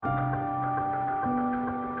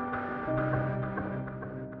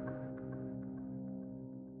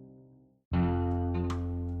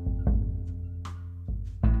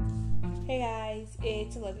Hey guys,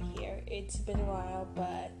 it's Olivia here. It's been a while,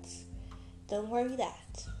 but don't worry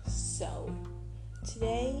that. So,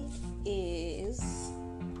 today is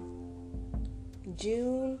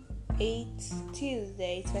June 8th,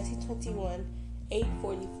 Tuesday, 2021,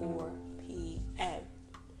 8:44 p.m.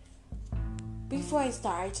 Before I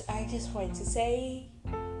start, I just wanted to say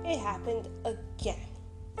it happened again.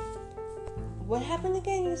 What happened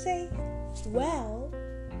again, you say? Well,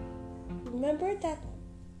 remember that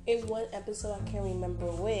in one episode, I can't remember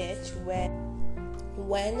which,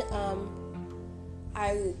 when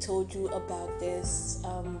I told you about this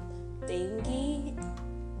thingy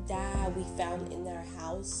that we found in our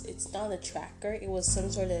house. It's not a tracker, it was some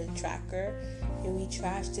sort of tracker, and we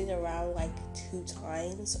trashed it around like 2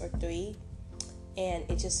 times or 3, and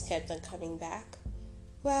it just kept on coming back.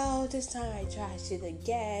 Well, this time I trashed it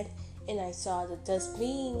again, and I saw the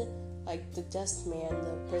dustbin, like the dustman,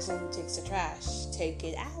 the person who takes the trash, take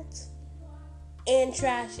it out and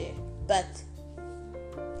trash it. But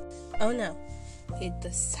oh no, it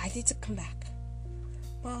decided to come back.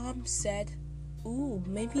 Mom said, "Ooh,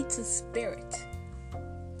 maybe it's a spirit."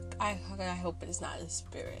 I hope it's not a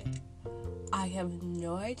spirit. I have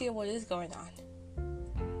no idea what is going on,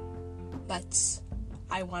 but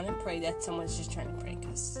I want to pray that someone's just trying to prank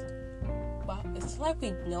us. Well, it's not like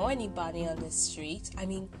we know anybody on this street. I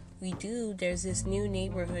mean, we do. There's this new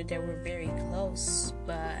neighborhood that we're very close,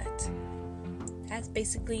 but that's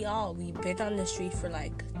basically all. We've been on the street for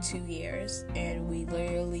like 2 years, and we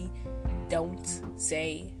literally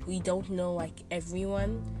we don't know like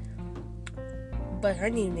everyone. But our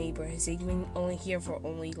new neighbor is even only here for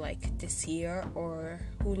only like this year or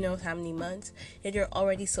who knows how many months, and they're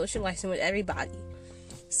already socializing with everybody.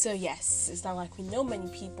 So yes, it's not like we know many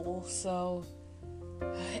people, so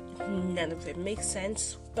none of it makes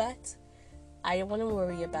sense, but I don't want to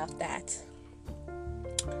worry about that.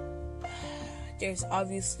 There's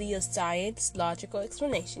obviously a science, logical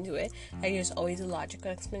explanation to it, and there's always a logical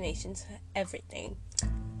explanation to everything.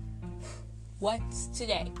 What's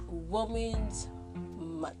today? Women's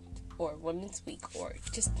Month, or Women's Week, or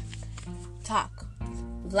just talk.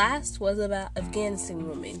 Last was about Afghanistan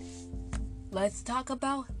women. Let's talk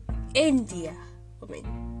about India women.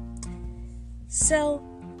 So,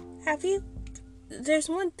 there's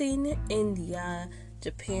one thing India,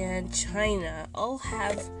 Japan, China all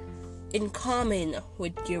have in common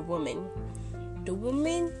with your women. The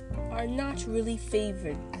women are not really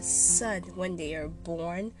favored as son when they are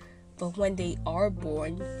born, but when they are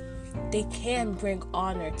born, they can bring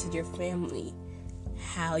honor to their family.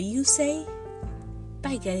 How, you say?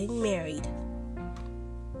 By getting married.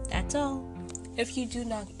 That's all.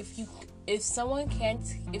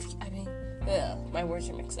 My words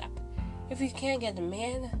are mixed up. If you can't get a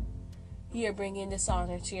man, you're bringing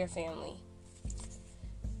dishonor to your family.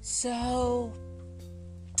 So,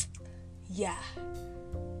 yeah.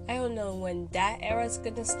 I don't know when that era's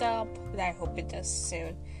gonna stop, but I hope it does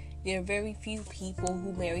soon. There are very few people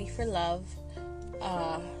who marry for love,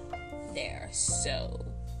 there, so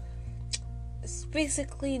it's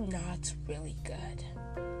basically not really good.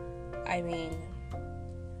 I mean,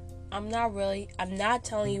 I'm not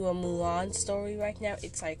telling you a Mulan story right now.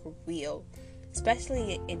 It's like real,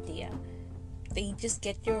 especially in India. They just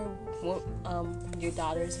get your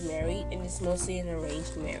daughters married, and it's mostly an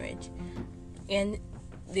arranged marriage. And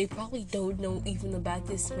they probably don't know even about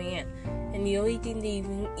this man. And the only thing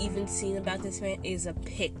they've even seen about this man is a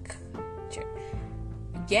picture.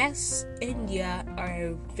 Yes, India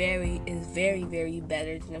is very, very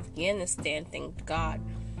better than Afghanistan, thank God.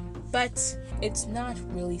 But it's not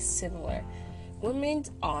really similar. Women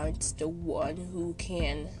aren't the one who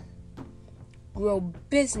can grow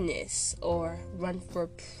business or run for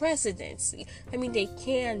presidency. I mean, they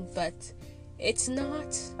can, but it's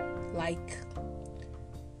not like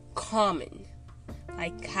common.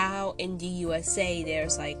 Like how in the USA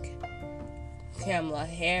there's like Kamala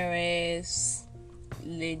Harris,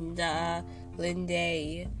 Linda,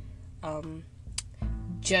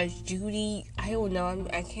 Judge Judy, I don't know,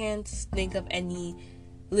 I can't think of any,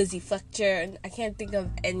 Lizzie Fletcher, I can't think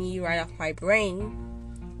of any right off my brain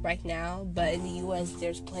right now, but in the US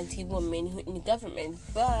there's plenty of women in the government,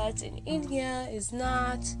 but in India it's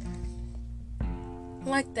not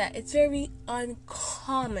like that. It's very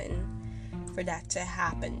uncommon for that to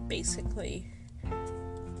happen, basically.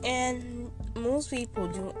 And most people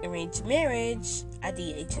do arranged marriage at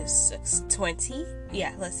the age of 20,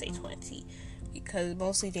 yeah, let's say 20. Because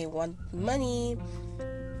mostly they want money,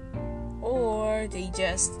 or they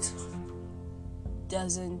just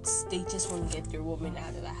want to get their woman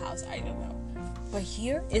out of the house. I don't know. But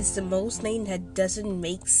here is the most thing that doesn't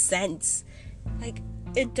make sense. Like,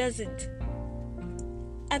 it doesn't.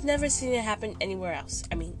 I've never seen it happen anywhere else.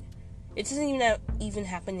 I mean, it doesn't even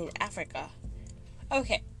happen in Africa.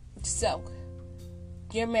 Okay, so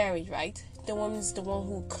you're married, right? The woman's the one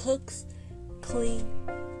who cooks, clean,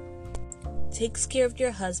 takes care of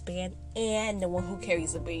your husband, and the one who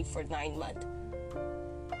carries the baby for 9 months.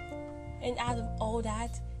 And out of all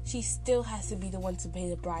that, she still has to be the one to pay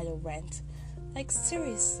the bridal rent. Like,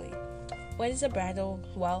 seriously. What is a bridal?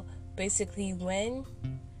 Well, basically, when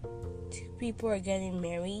two people are getting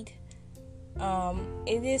married,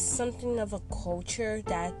 it is something of a culture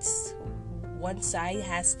that one side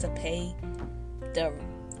has to pay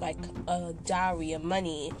a dowry of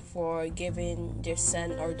money for giving their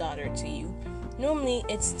son or daughter to you. Normally,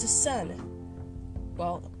 it's the son.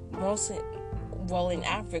 Well, in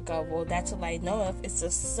Africa, that's all I know of. It's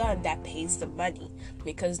the son that pays the money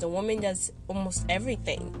because the woman does almost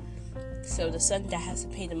everything. So the son that has to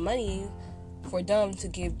pay the money for them to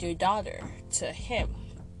give their daughter to him.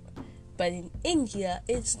 But in India,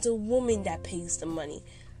 it's the woman that pays the money.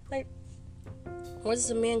 Like, what is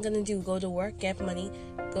the man gonna do? Go to work, get money,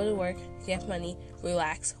 go to work, get money,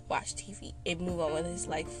 relax, watch TV, and move on with his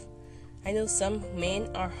life. I know some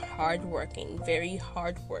men are hardworking, very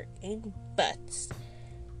hardworking, but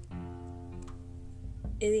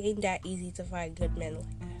it ain't that easy to find good men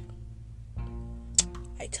like that.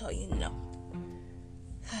 I tell you, no.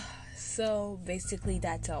 So basically,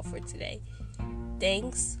 that's all for today.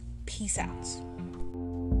 Thanks. Peace out.